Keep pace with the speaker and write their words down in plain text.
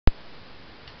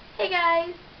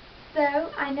guys!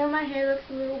 So, I know my hair looks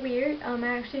a little weird. I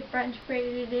actually French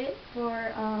braided it for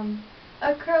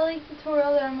a curly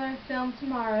tutorial that I'm going to film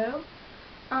tomorrow.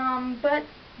 But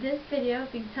this video,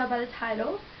 if you can tell by the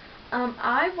title,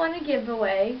 I won a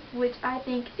giveaway, which I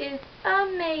think is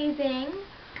amazing.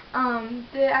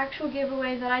 The actual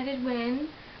giveaway that I did win,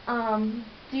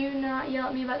 do not yell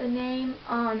at me about the name.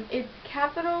 It's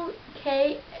capital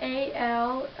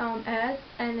KALS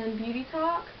and then Beauty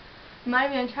Talk. I'm not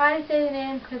even going to try to say the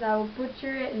name because I will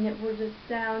butcher it and it will just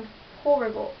sound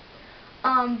horrible.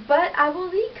 But I will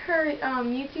link her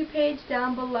YouTube page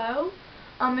down below.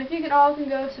 If you all can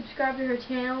go subscribe to her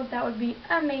channel, that would be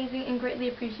amazing and greatly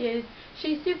appreciated.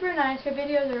 She's super nice. Her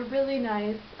videos are really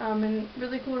nice and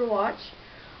really cool to watch.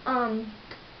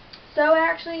 So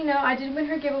actually, I did win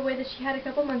her giveaway that she had a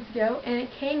couple months ago, and it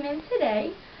came in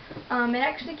today. It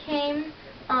actually came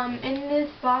in this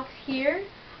box here.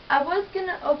 I was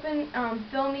gonna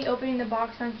film me opening the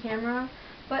box on camera,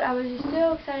 but I was just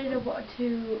so excited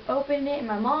to open it, and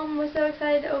my mom was so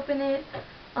excited to open it,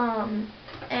 and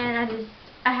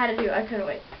I had to do it. I couldn't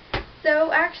wait.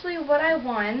 So actually, what I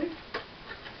won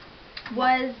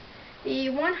was the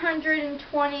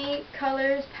 120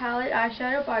 Colors Palette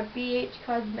Eyeshadow by BH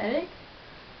Cosmetics.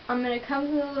 And it comes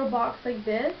in a little box like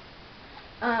this.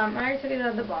 I already took it out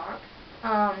of the box.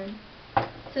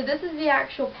 So this is the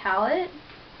actual palette.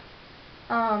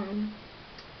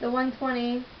 The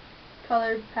 120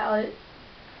 Colors Palette.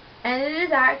 And it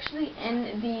is actually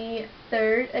in the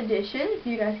 3rd edition, if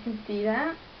you guys can see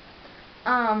that.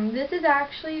 This is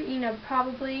actually,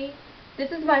 probably,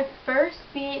 this is my first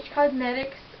BH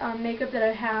Cosmetics makeup that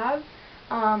I have.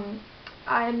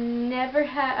 I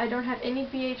don't have any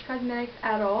BH Cosmetics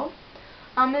at all.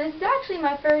 And this is actually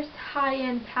my first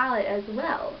high-end palette as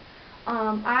well.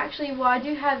 I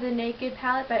do have the Naked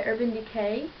palette by Urban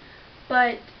Decay,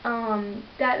 but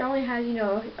that only has,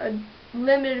 a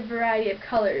limited variety of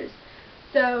colors.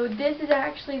 So this is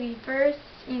actually the first,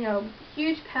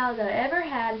 huge palette that I ever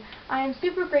had. I am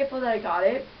super grateful that I got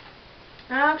it.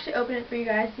 And I'll actually open it for you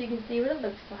guys so you can see what it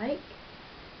looks like.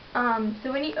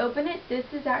 So when you open it, this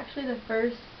is actually the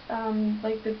first,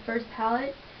 the first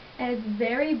palette, and it's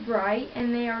very bright,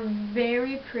 and they are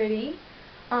very pretty.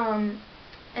 And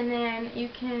then you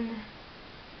can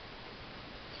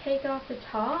take off the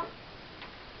top.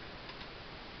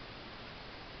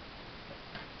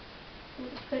 We'll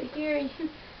just put it here. You can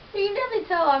definitely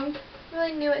tell I'm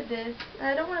really new at this, and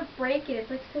I don't want to break it. It's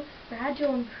like so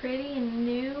fragile and pretty and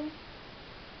new.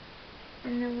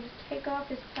 And then we'll just take off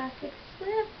this plastic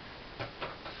slip.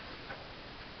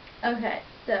 Okay,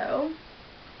 so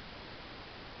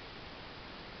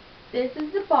this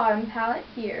is the bottom palette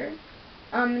here.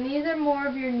 And these are more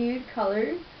of your nude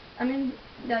colors. I mean,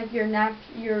 like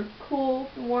your cool,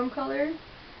 warm colors.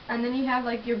 And then you have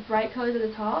like your bright colors at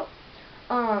the top.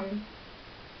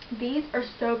 These are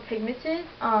so pigmented.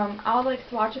 I'll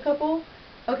swatch a couple.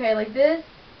 Okay, like this,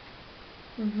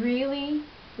 really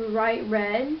bright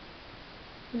red.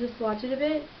 I'll just swatch it a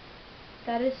bit.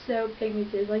 That is so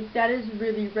pigmented. Like, that is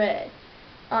really red.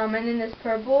 And then this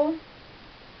purple.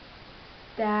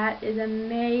 That is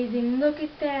amazing. Look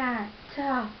at that.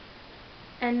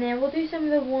 And then we'll do some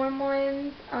of the warm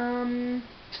ones.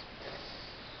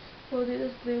 We'll do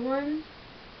this blue one.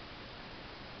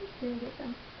 Let's see if I get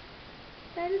some.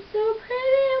 That is so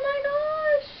pretty. Oh my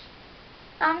gosh.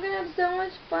 I'm going to have so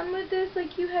much fun with this.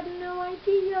 Like, you have no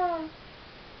idea.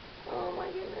 Oh my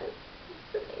goodness.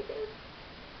 It's amazing.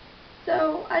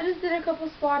 So, I just did a couple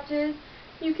swatches.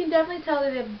 You can definitely tell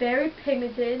that they're very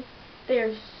pigmented. They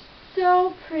are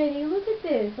so pretty. Look at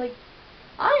this. Like,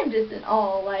 I am just in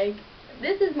awe. Like,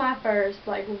 this is my first,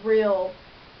 real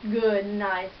good,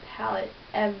 nice palette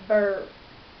ever.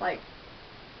 Like,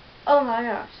 oh my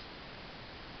gosh.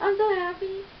 I'm so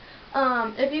happy.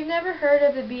 If you've never heard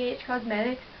of the BH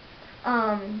Cosmetics,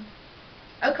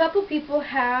 a couple people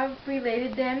have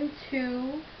related them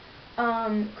to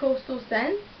Coastal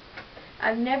Scents.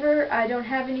 I don't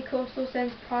have any Coastal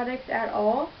Scents products at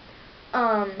all.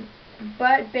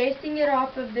 But basing it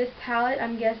off of this palette,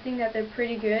 I'm guessing that they're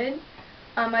pretty good.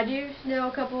 I do know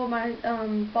a couple of my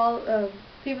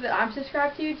people that I'm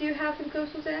subscribed to do have some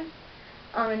Coastal Scents.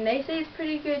 And they say it's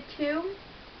pretty good too.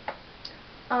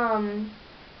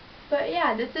 But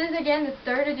yeah, this is again the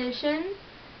 3rd edition.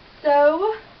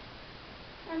 So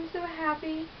I'm so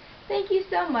happy. Thank you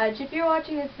so much. If you're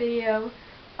watching this video,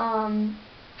 I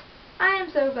am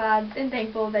so glad and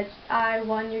thankful that I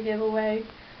won your giveaway.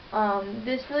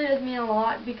 This really does mean a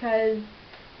lot because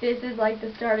this is like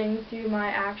the starting to my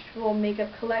actual makeup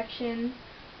collection.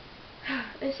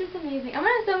 It's just amazing. I'm gonna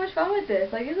have so much fun with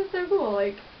this. Like, this is so cool.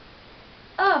 Like,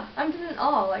 oh, I'm just in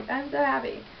awe. Like, I'm so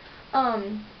happy.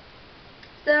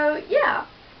 So yeah.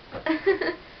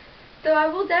 So I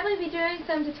will definitely be doing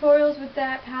some tutorials with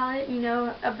that palette, you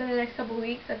know, up in the next couple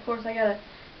weeks. Of course, I gotta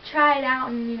try it out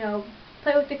and, you know,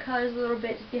 play with the colors a little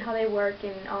bit to see how they work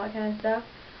and all that kind of stuff.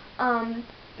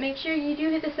 Make sure you do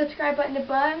hit the subscribe button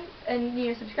above and, you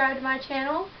know, subscribe to my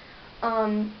channel.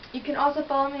 You can also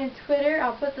follow me on Twitter.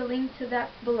 I'll put the link to that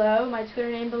below, my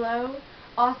Twitter name below.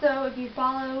 Also, if you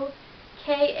follow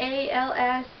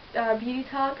KALS Beauty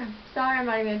Talk, I'm sorry, I'm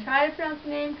not even going to try to pronounce the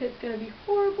name because it's going to be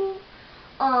horrible.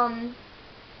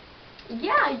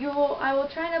 Yeah, I will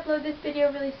try and upload this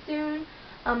video really soon.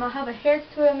 I'll have a hair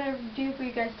tutorial I'm going to do for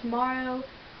you guys tomorrow.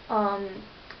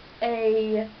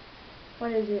 A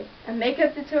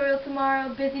makeup tutorial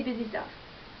tomorrow. Busy stuff.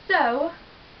 So,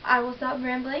 I will stop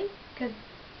rambling because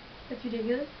it's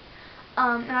ridiculous.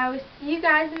 And I will see you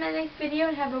guys in my next video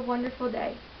and have a wonderful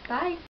day. Bye.